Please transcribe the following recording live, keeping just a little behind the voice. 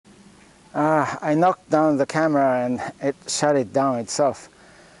I knocked down the camera and it shut it down itself.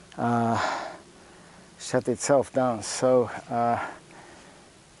 Shut itself down. So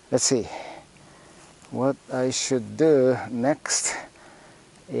let's see. What I should do next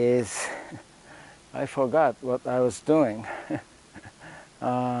is, I forgot what I was doing.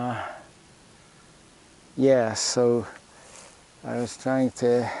 Yeah, so I was trying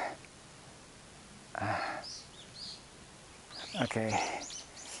to, okay,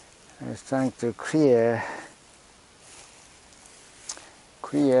 I was trying to clear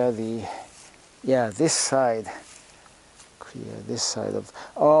the, yeah, this side, clear this side of,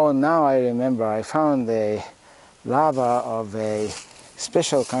 oh, now I remember, I found a larva of a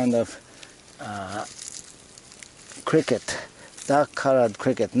special kind of cricket, dark colored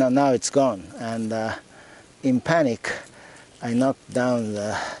cricket. Now it's gone, and in panic I knocked down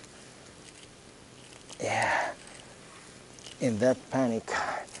the, yeah, in that panic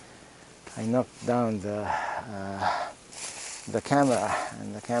I knocked down the camera,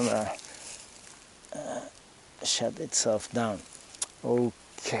 and the camera shut itself down.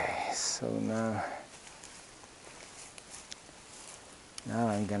 Okay, so now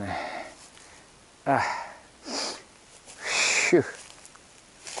I'm gonna, phew.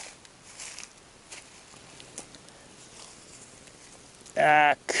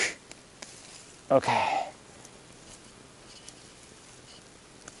 Okay.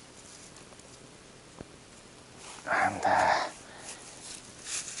 And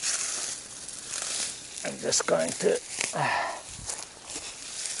I'm just going to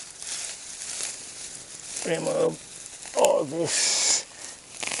remove all this.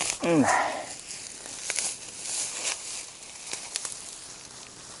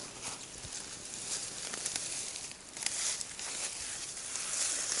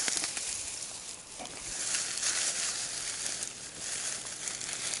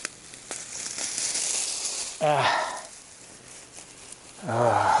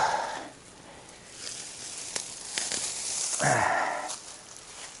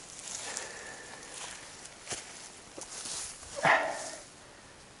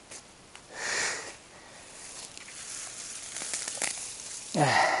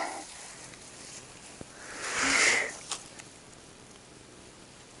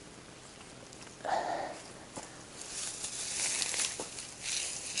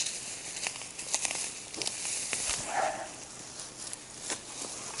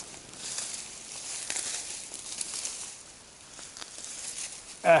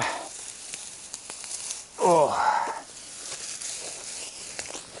 Oh.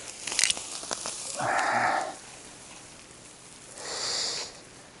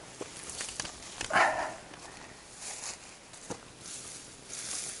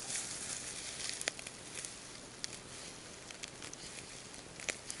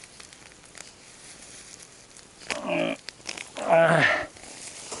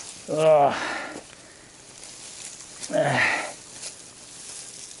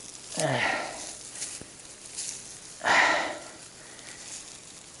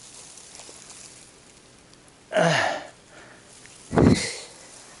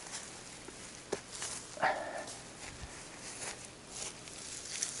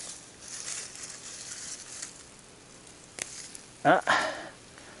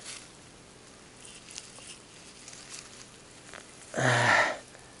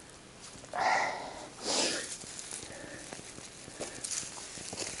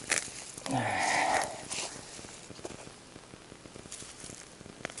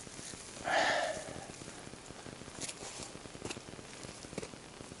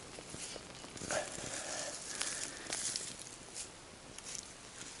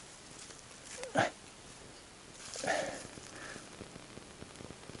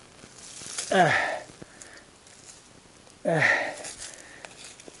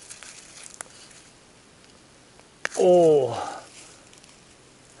 Oh.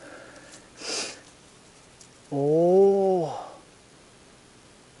 Oh.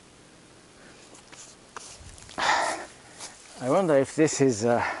 I wonder if this is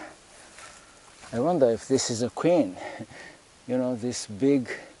a queen. You know, this big,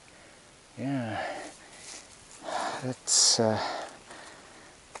 yeah. Let's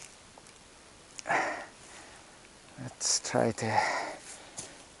try to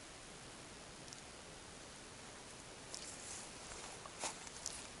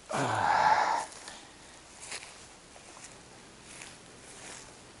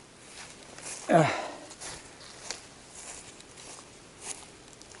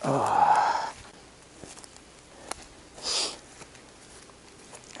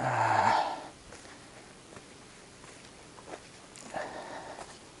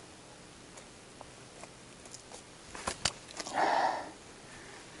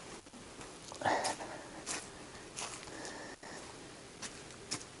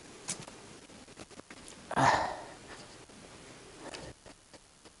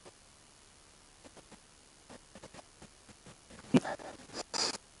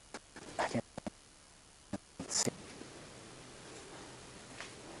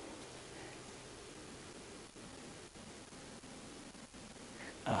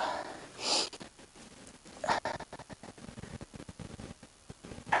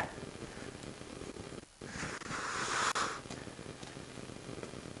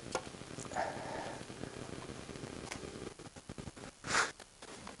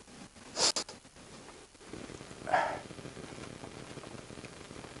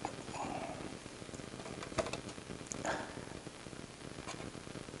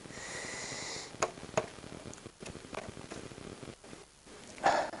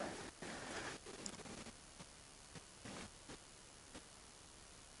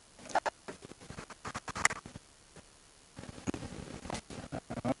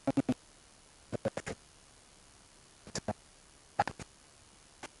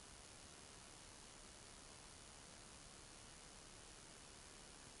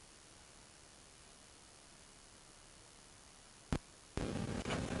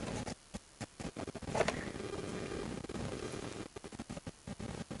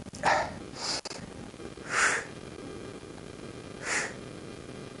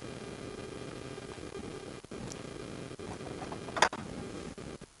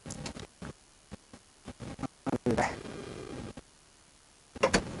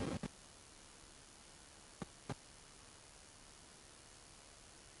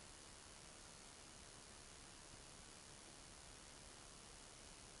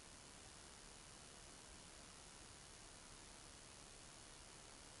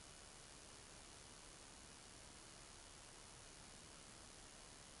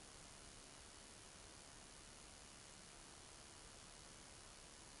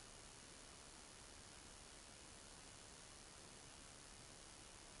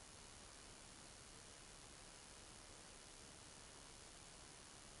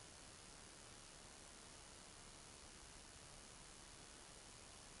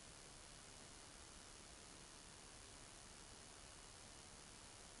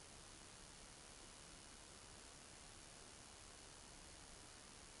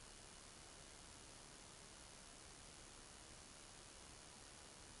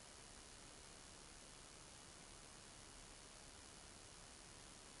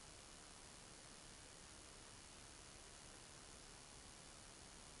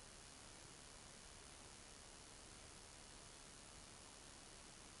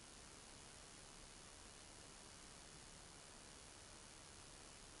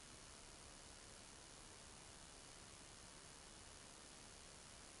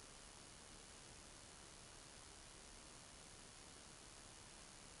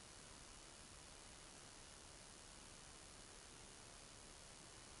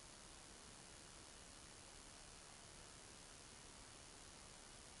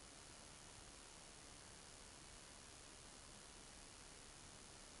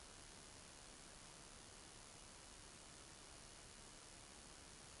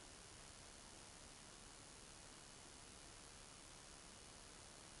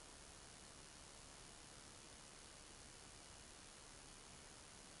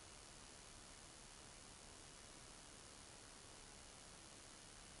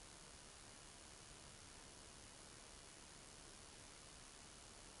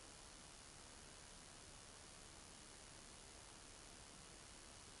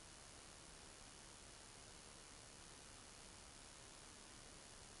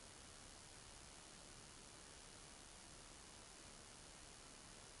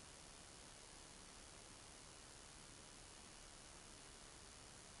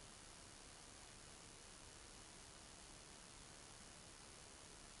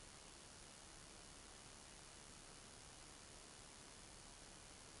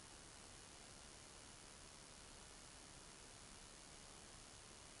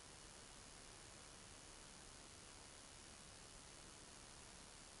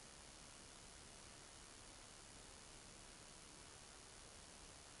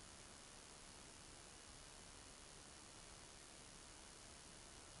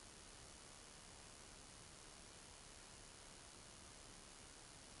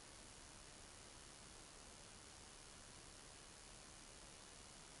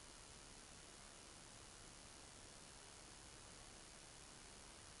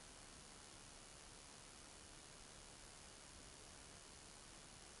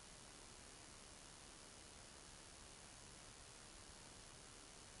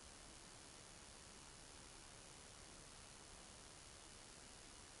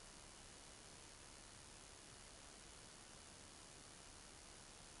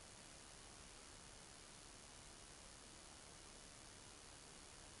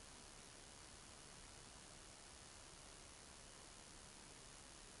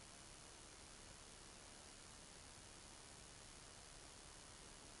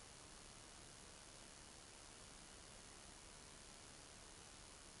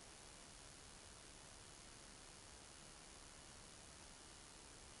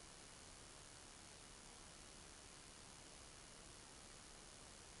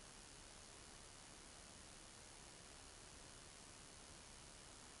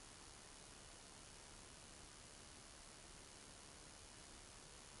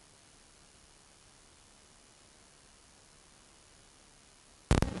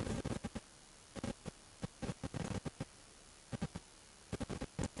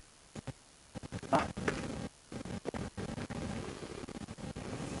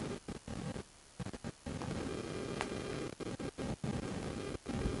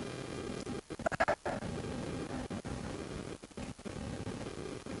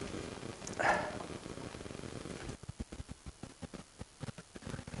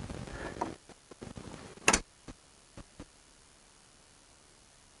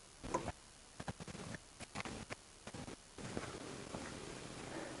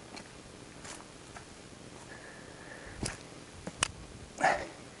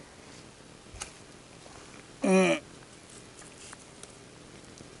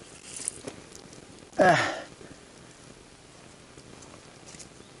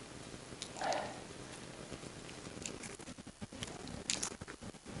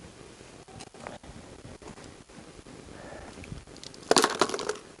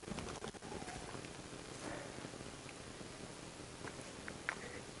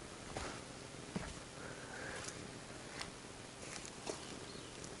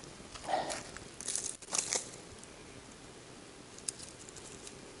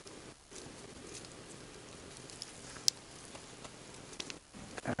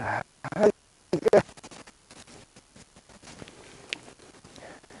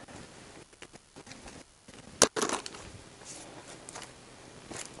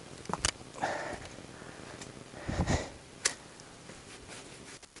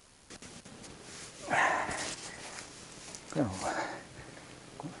でも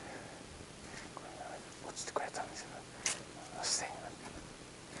落ちてくれたんですよ。ステイ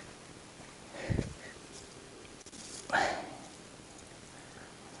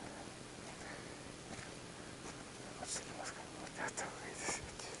落ちてきますから持ってあった方がいいですよっ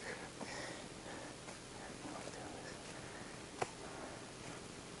ていう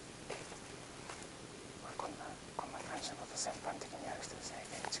こんな感じのこと全般的にやる人ですね。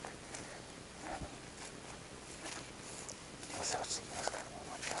建築どうせ落ちてきますから持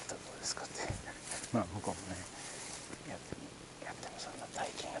ってあったらどうですかってまあ向こうもねやってもそんな大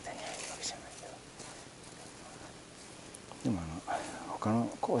金が手に入るわけじゃないけど、でも他の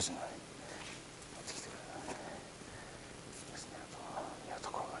工事のね持ってきてくれるですね。あというと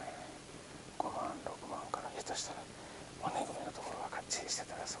ころがね5万6万から下手したら骨組みのところがかっちりして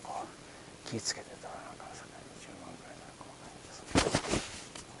たらそこを気ぃつけてたらなんかさ20万ぐらいなのかもわかんないけ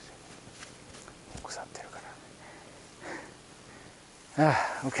ど腐ってるからあ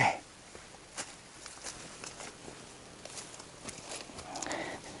あ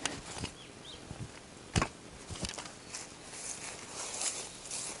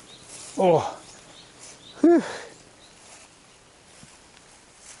whew.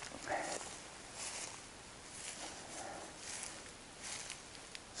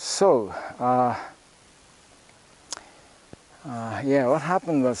 So, yeah, what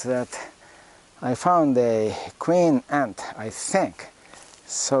happened was that I found a queen ant, I think.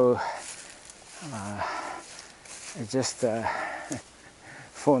 So, I just,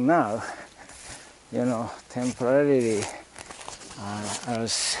 for now, you know, temporarily, I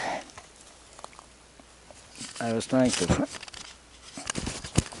was trying to.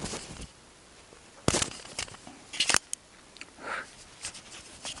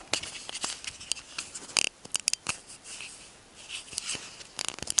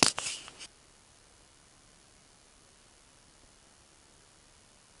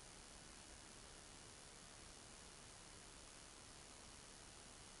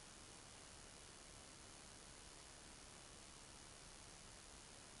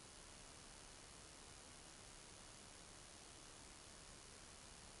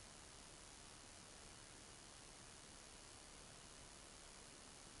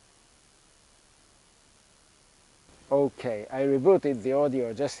 Okay, I rebooted the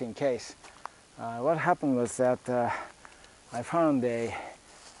audio just in case. What happened was that I found a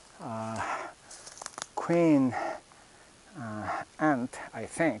queen ant, I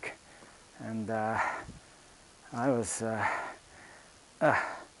think, and I was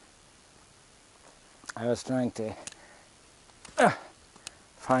trying to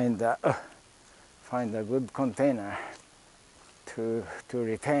find a good container to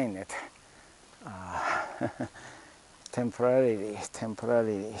retain it temporarily.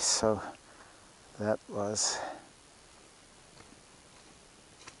 So that was.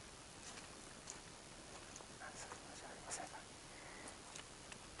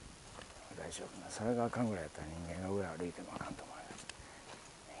 大丈夫な、それがあかんぐらいやったら人間が上歩いてもあかんと思います。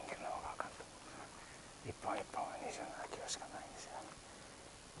人間の方があかんと思う。一本一本は27キロしかないんですよ。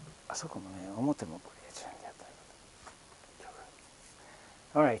あそこもね、表もこれ1円でやったらよかっ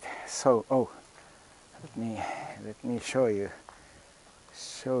た。Alright, so let me show you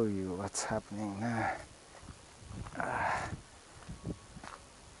what's happening now.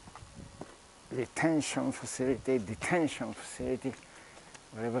 Detention facility,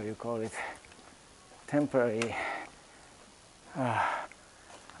 whatever you call it, temporary, a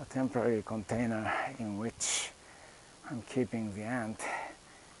temporary container in which I'm keeping the ant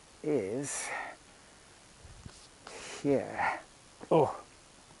is here. Oh,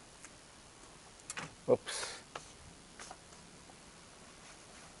 oops.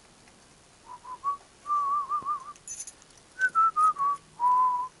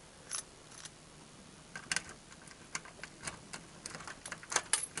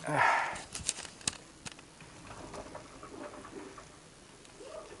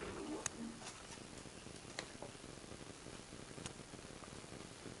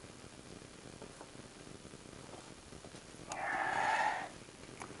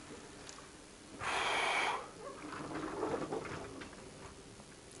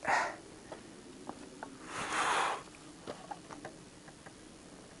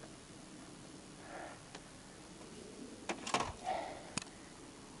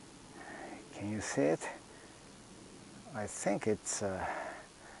 you see it? I think it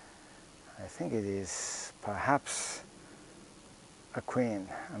is perhaps a queen.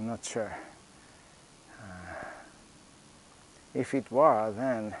 I'm not sure. If it were,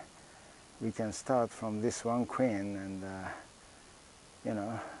 then we can start from this one queen and you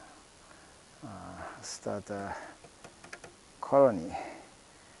know, start a colony.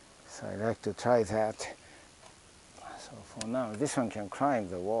 So I like to try that. So for now, this one can climb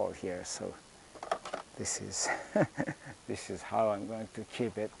the wall here. So this is this is how I'm going to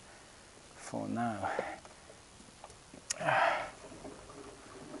keep it for now.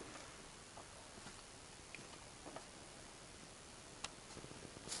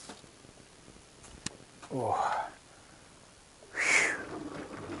 Oh.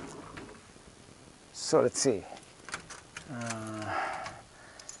 So let's see.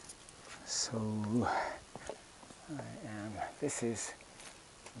 So I am. This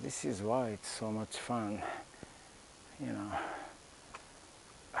is why it's so much fun, you know,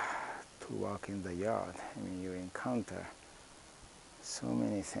 to walk in the yard. I mean, you encounter so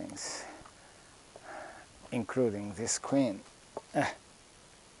many things, including this queen.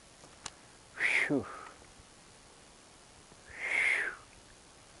 Phew.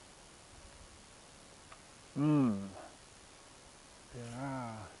 There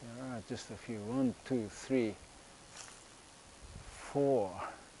are just a few. 1, 2, 3, 4,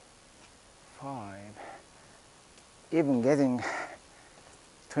 5. Even getting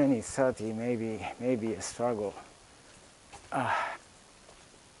 20, 30 maybe a struggle.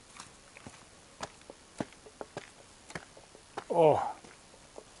 Oh.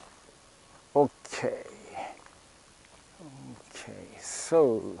 Okay.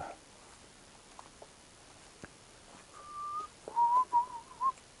 So.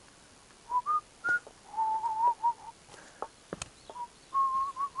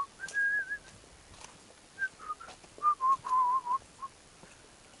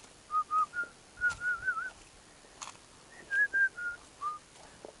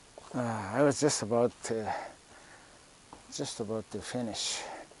 I was just about to finish.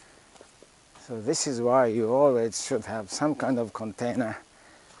 So this is why you always should have some kind of container,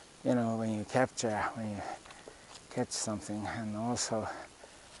 you know, when you catch something. And also,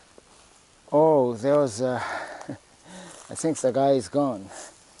 oh, there was I think the guy is gone.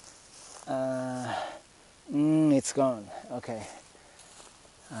 It's gone. Okay.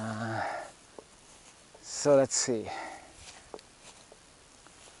 So let's see.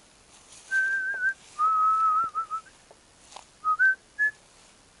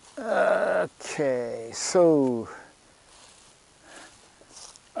 Okay, so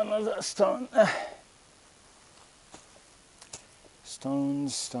another stone.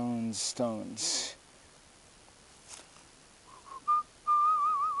 Stones.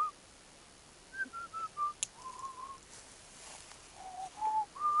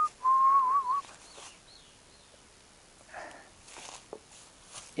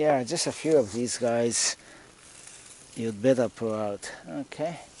 Yeah, just a few of these guys you'd better pull out.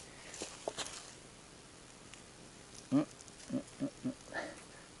 Okay.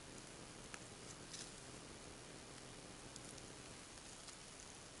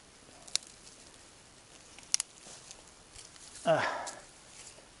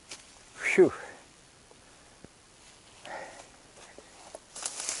 Phew.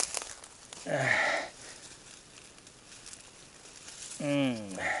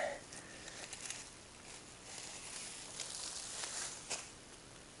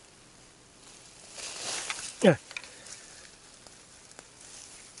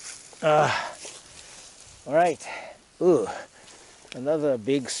 All right. Ooh, another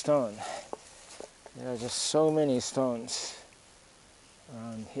big stone. There are just so many stones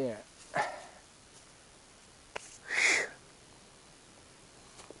around here.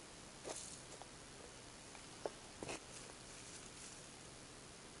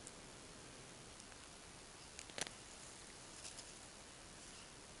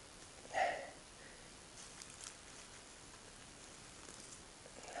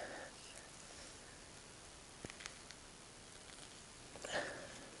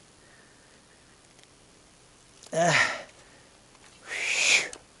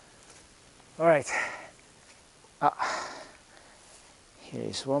 All right. Here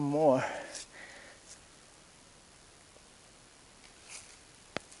is one more.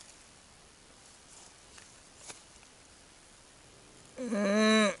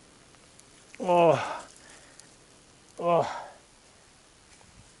 Oh.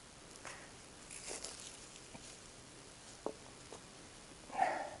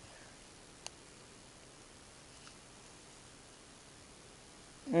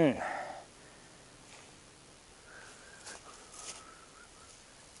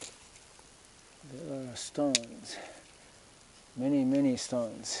 stones, many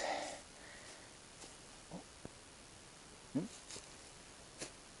stones.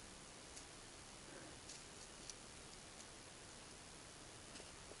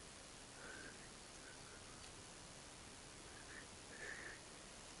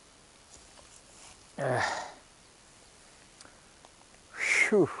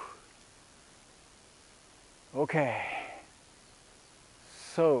 Phew. Okay,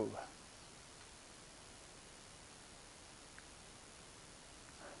 so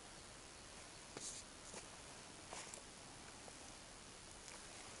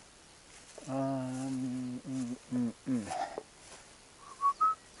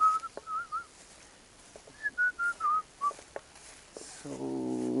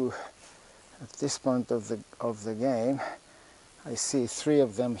so at this point of the game, I see 3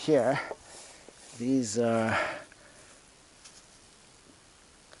 of them here. These are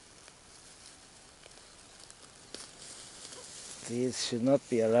these should not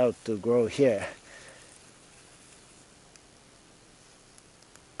be allowed to grow here.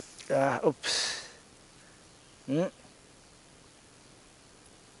 Oops.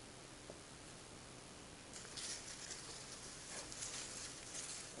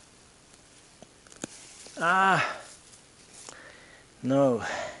 No.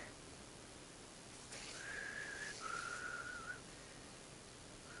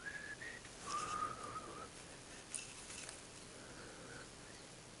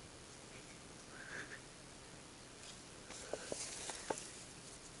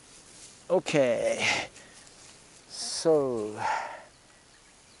 Okay, so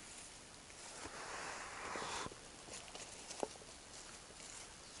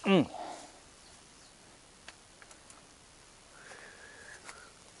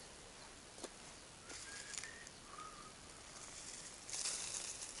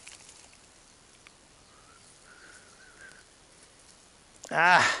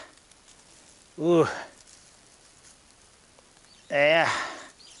ooh, yeah.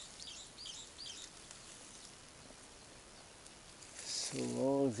 So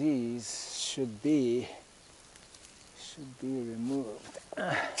all these should be removed.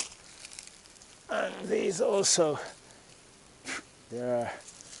 And these also, there are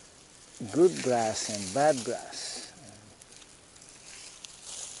good grass and bad grass.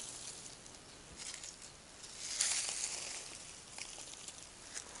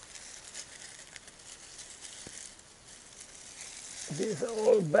 These are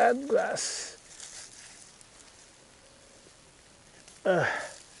all bad grass.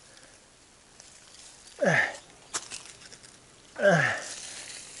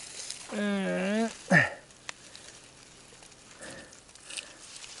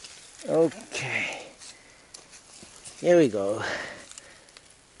 Okay, here we go.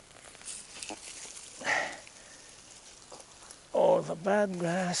 All the bad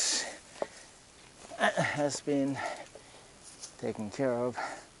grass has been taken care of.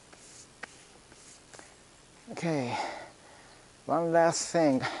 Okay, one last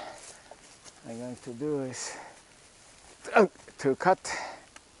thing I'm going to do is to cut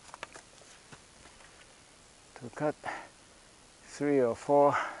 3 or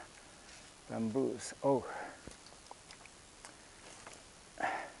 4 bamboos. Oh,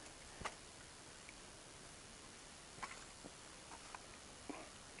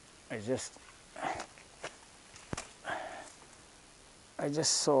 I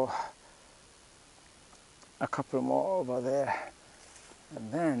just saw a couple more over there,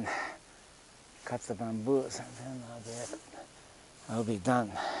 and then cut the bamboos, and then I'll be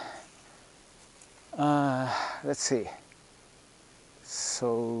done. Let's see.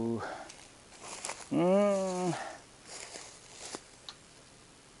 So I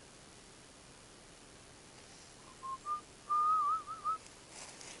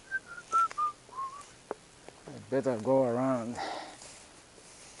better go around.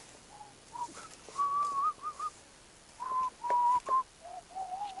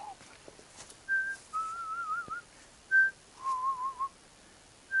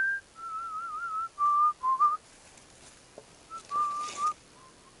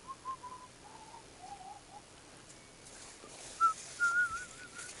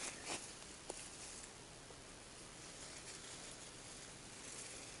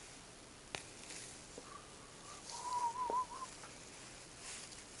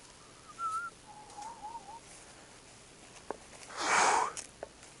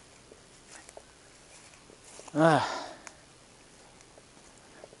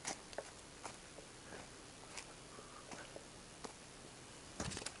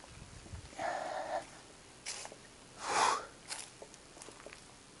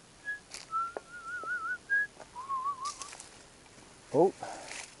 Oh,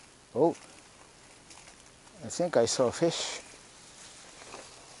 oh, I think I saw fish.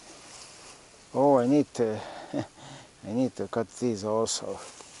 Oh, I need to, I need to cut these also.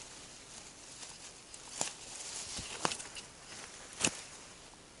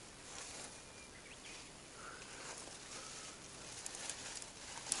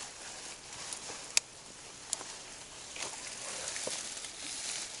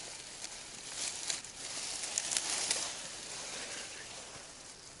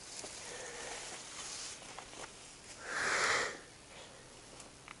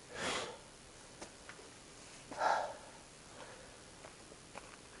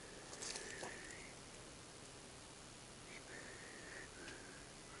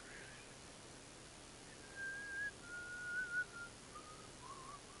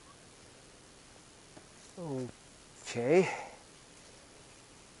 Okay.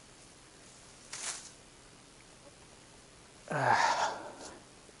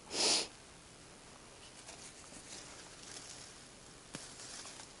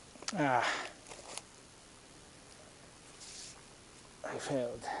 Ah, I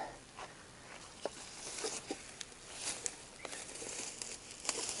failed.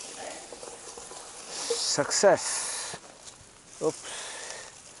 Success. Oops.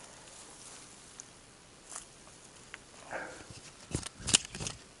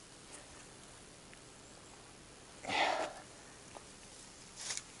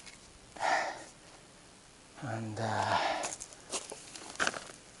 And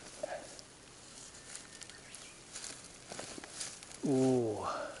ooh,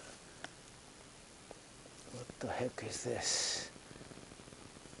 what the heck is this?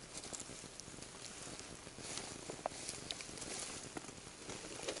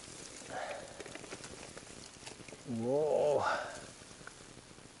 Whoa.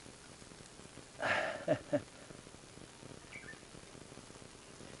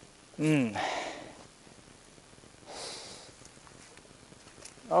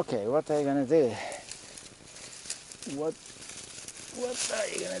 Okay, what are you gonna do? What are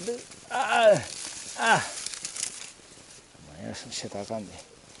you gonna do? Ah! Ah! 偉そうにしてたらあかんで。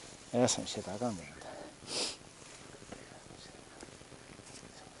偉そうにしてたらあかんで。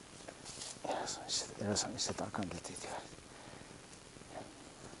偉そうにしてたらあかんでって言って言われて。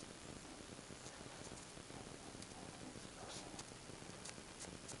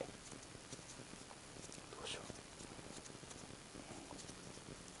どうしよう。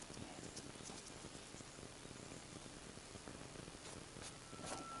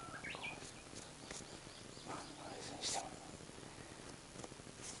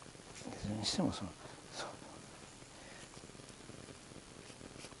いずれにしてもその。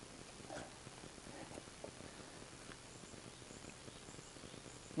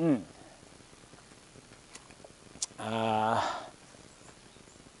うん。ああ。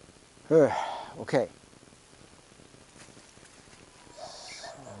Okay.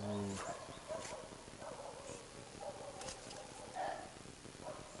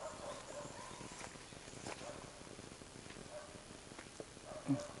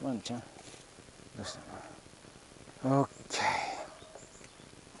 One-chan. Okay.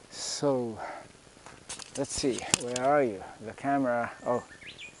 So let's see. Where are you? The camera. Oh.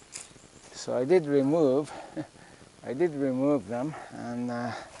 So I did remove. I did remove them, and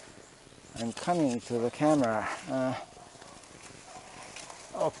I'm coming to the camera.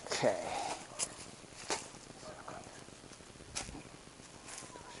 Okay.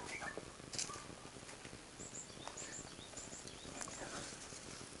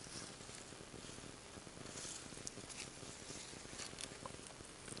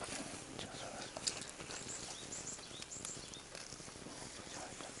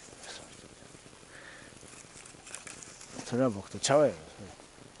 So それは僕とちゃうやろ。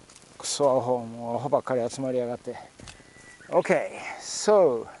クソアホ、もうアホばっかり集まりやがって。Okay,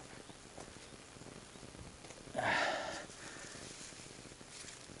 so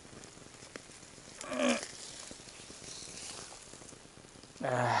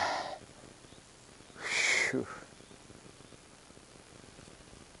phew.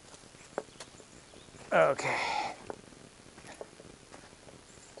 Okay.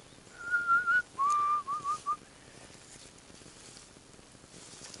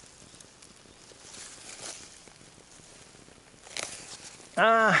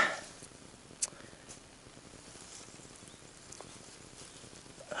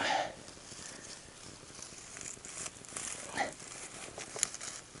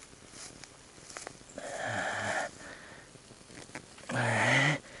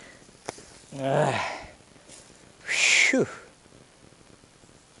 Phew.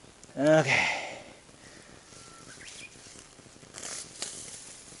 Okay.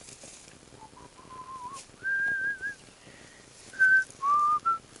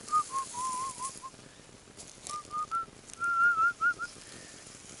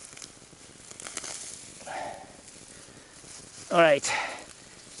 All right,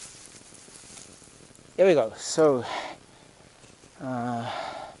 here we go. So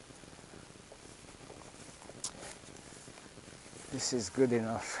this is good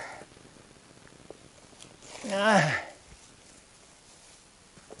enough.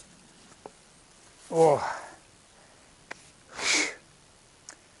 Oh,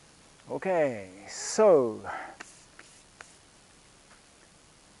 okay, so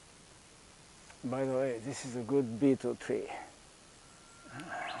by the way, this is a good beetle tree.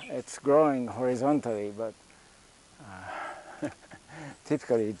 It's growing horizontally, but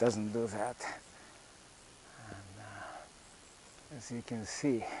typically it doesn't do that. And, as you can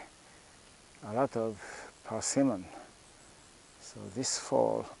see, a lot of persimmon. So this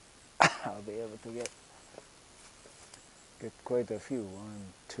fall I'll be able to get quite a few.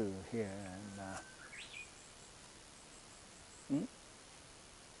 1, 2 here, and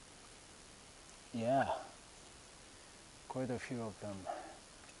yeah, quite a few of them.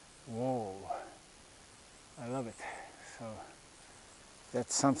 Whoa, I love it. So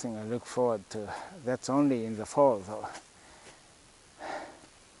that's something I look forward to. That's only in the fall though.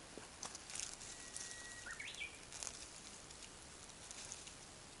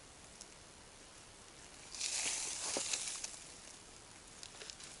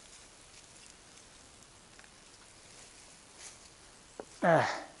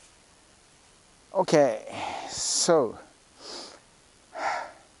 Okay, so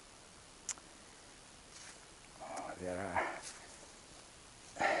there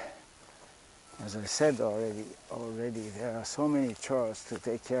are, as I said already, there are so many chores to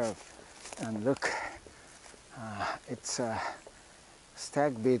take care of. And look, it's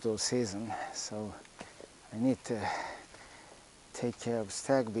stag beetle season, so I need to take care of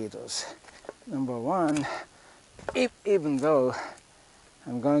stag beetles. Number one, even though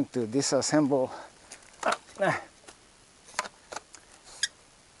I'm going to disassemble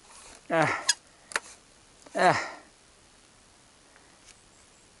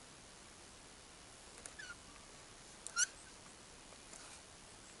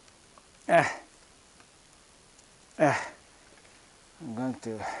I'm going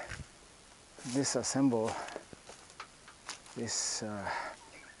to disassemble this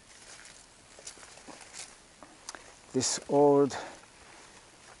this old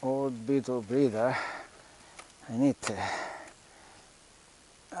beetle breeder. I need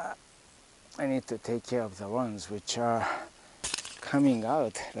to take care of the ones which are coming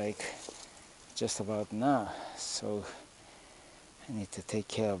out like just about now. So I need to take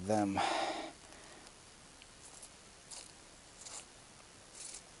care of them.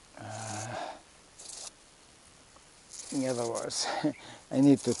 In other words, I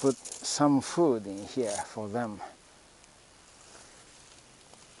need to put some food in here for them.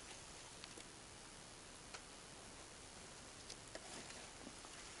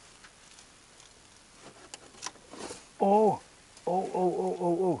 Oh,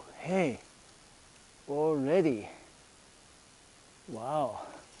 hey, already. Wow.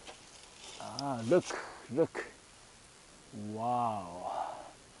 Look. Wow.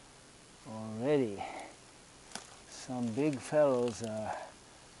 Already. Some big fellows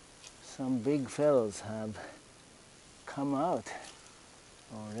have come out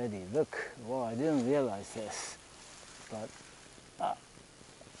already. Look. Wow, I didn't realize this. But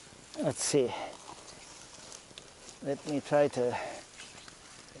let's see. Let me try to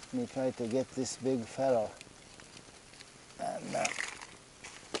get this big fellow. And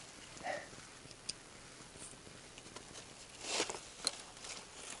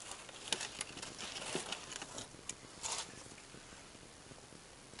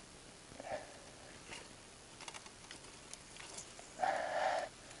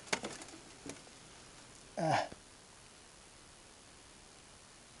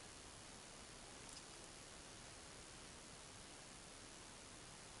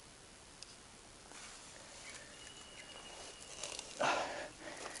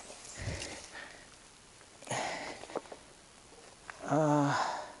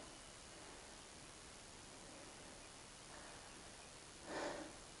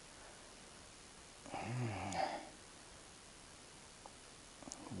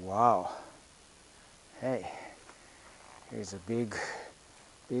wow. Hey, here's a big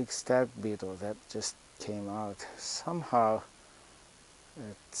stag beetle that just came out. Somehow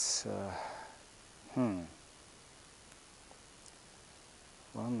it's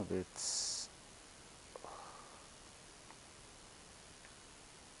one of its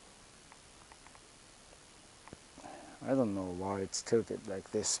I don't know why it's tilted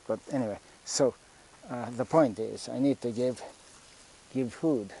like this, but anyway, so the point is I need to give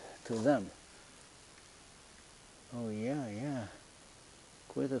food to them. Oh yeah, yeah.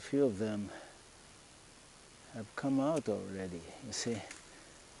 Quite a few of them have come out already, you see.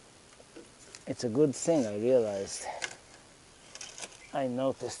 It's a good thing, I realized. I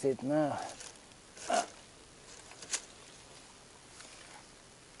noticed it now.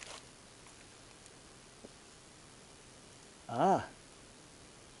 Ah,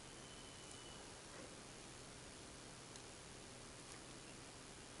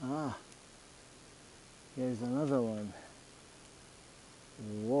 ah, here's another one.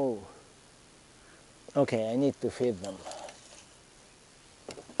 Whoa. Okay, I need to feed them.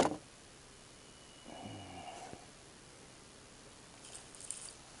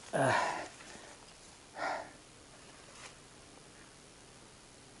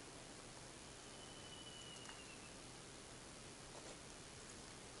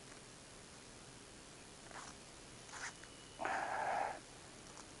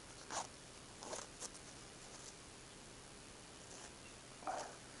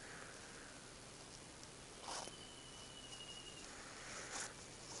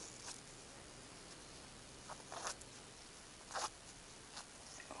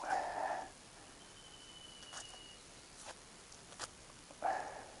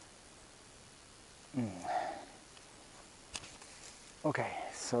 Okay,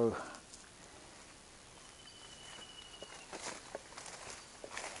 so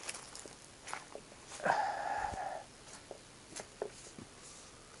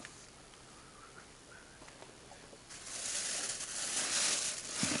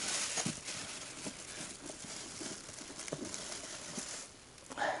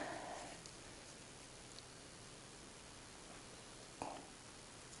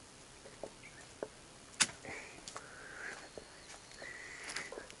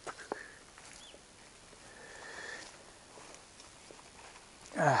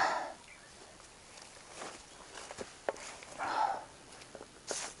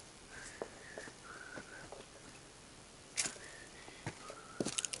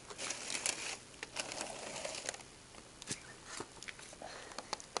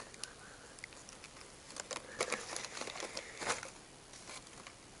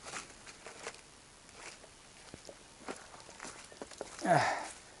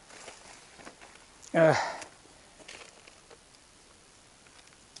uh,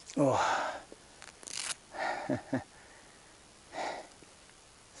 oh.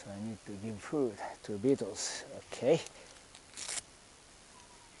 So I need to give food to beetles. Okay.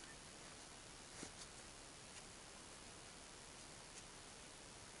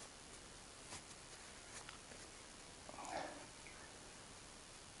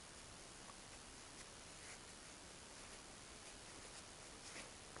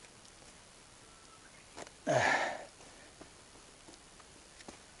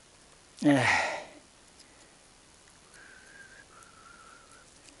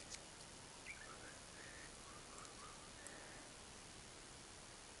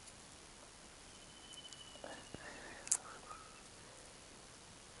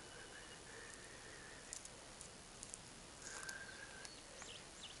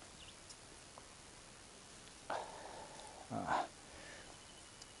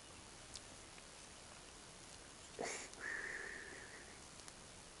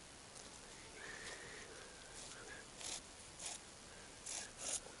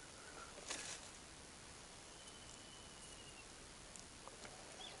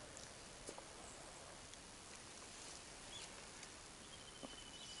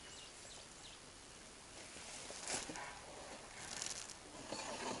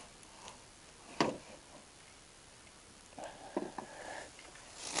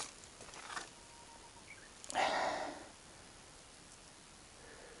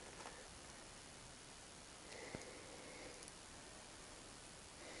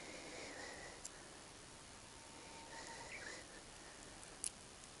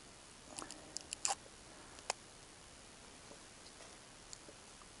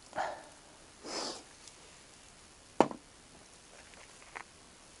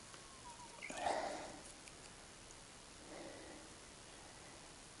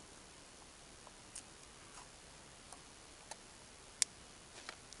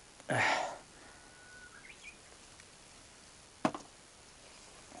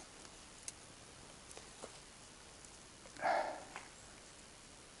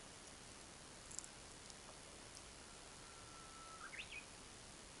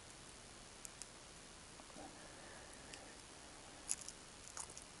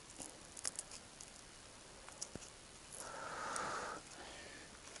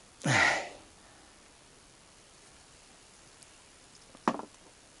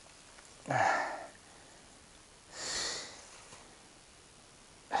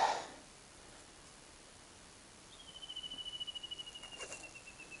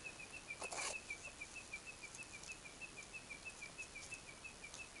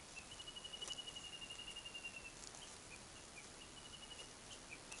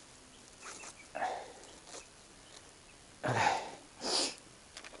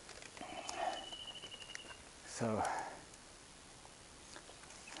 So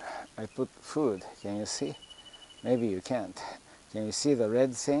I put food. Can you see? Maybe you can't. Can you see the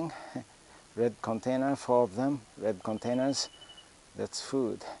red thing? Red container, 4 of them, red containers. That's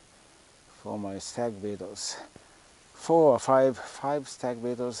food for my stag beetles. 4 or 5 stag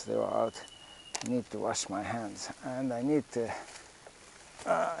beetles. They were out. I need to wash my hands, and I need to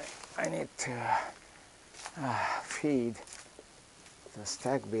feed the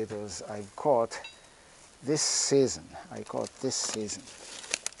stag beetles I caught this season.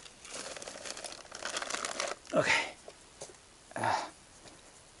 Okay.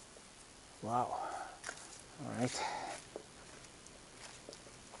 Wow. All right.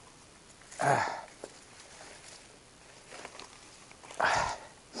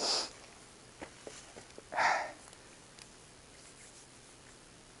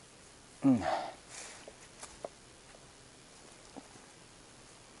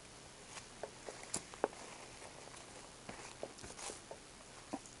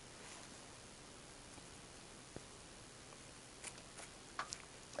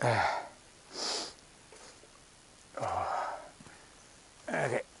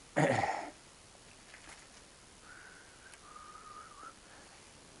 Okay.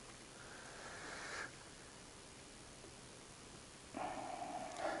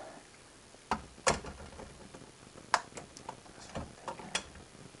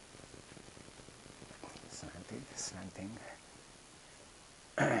 Slanting,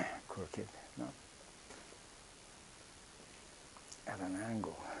 crooked, no, at an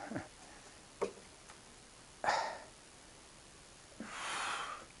angle.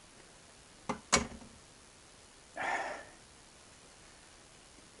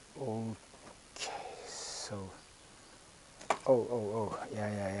 Okay, so,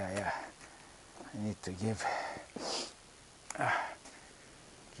 yeah. I need to give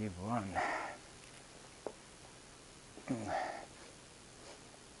one.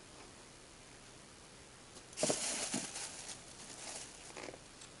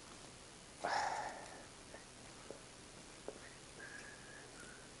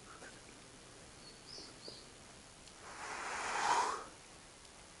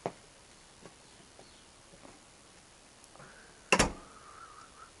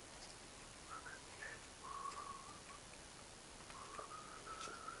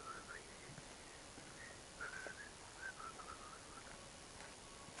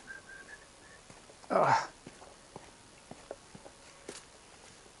 Oh.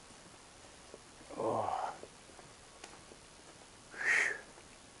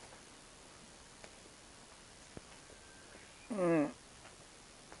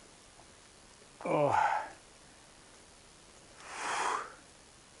 Oh.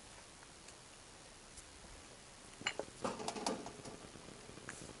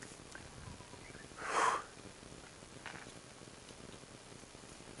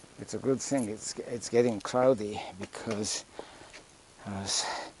 It's a good thing it's getting cloudy because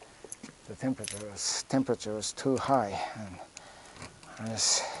the temperature was too high, and I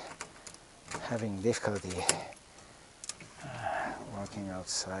was having difficulty walking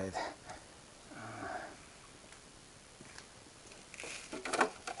outside.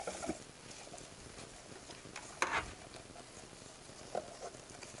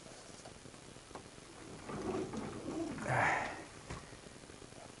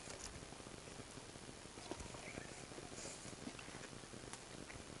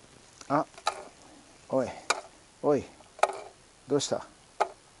 Ah,おい、どうした？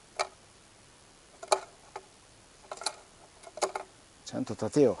ちゃんと立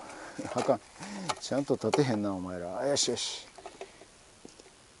てよ。あかん。ちゃんと立てへんな、お前ら。よしよし。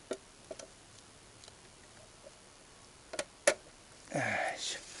よい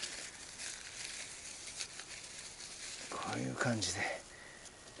しょ。こういう感じで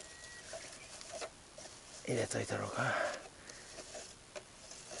入れといたろうか。よ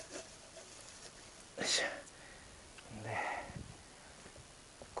いしょ。で、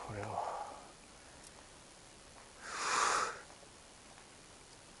これを。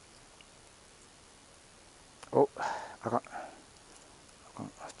お、あかん。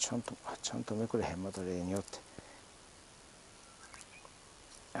ちゃんとめくれへん、また例によって。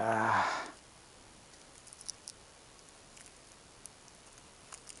ああ。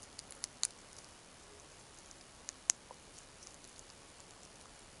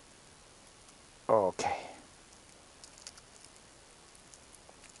OK。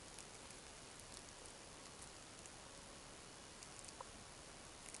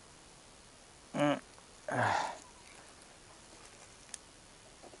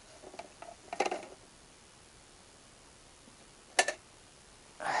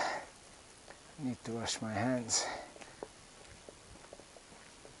Need to wash my hands.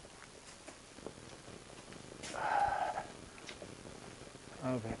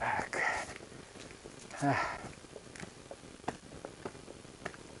 I'll be back. Ah.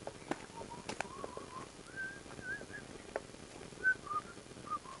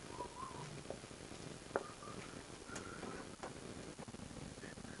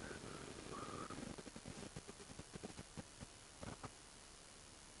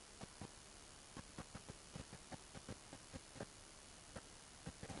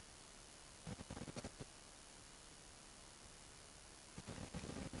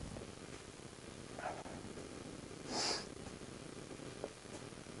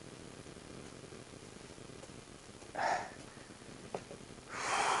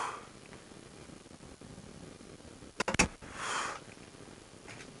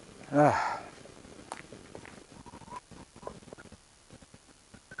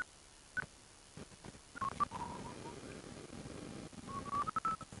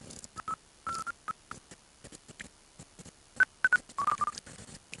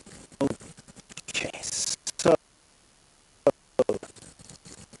 Okay, so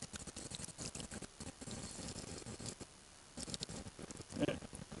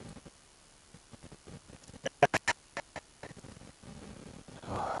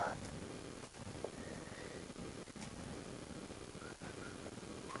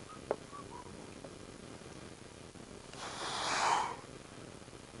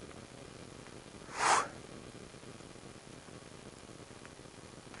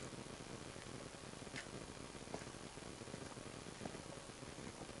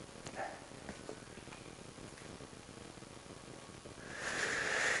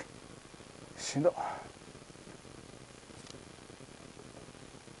しんど。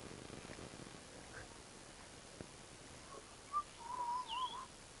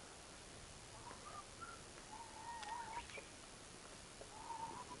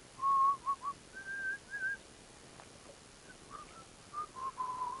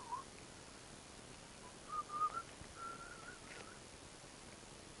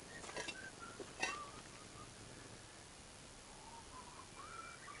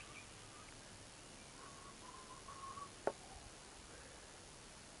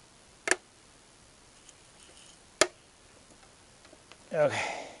Okay.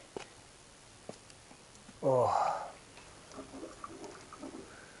 Oh.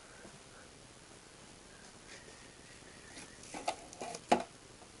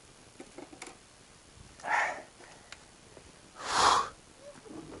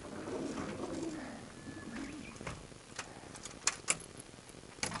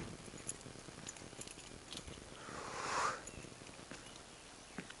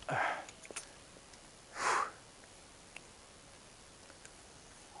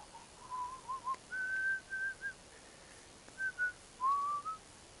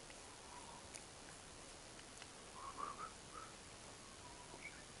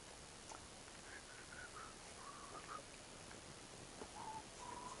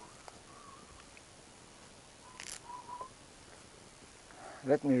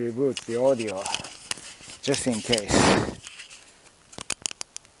 Let me reboot the audio just in case.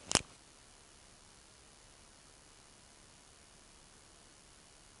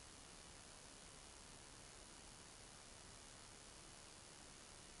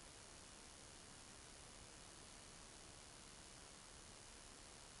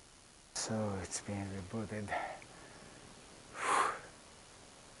 So it's being rebooted.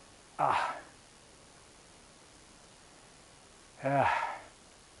 Ah. Ah.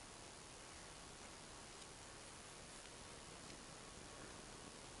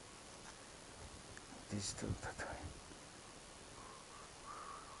 디지털 타투.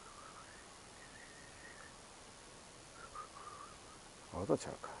 어디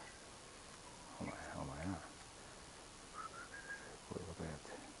찰까? 어마야.こういうことやっ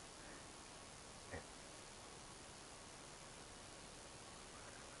て。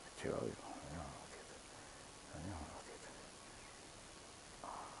違うよ。何をつけて。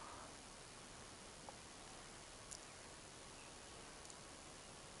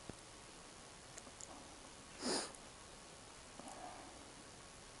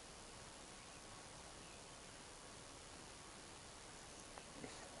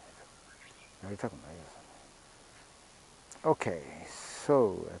やりたくないよ。Okay,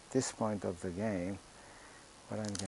 so at this point of the game, what I'm going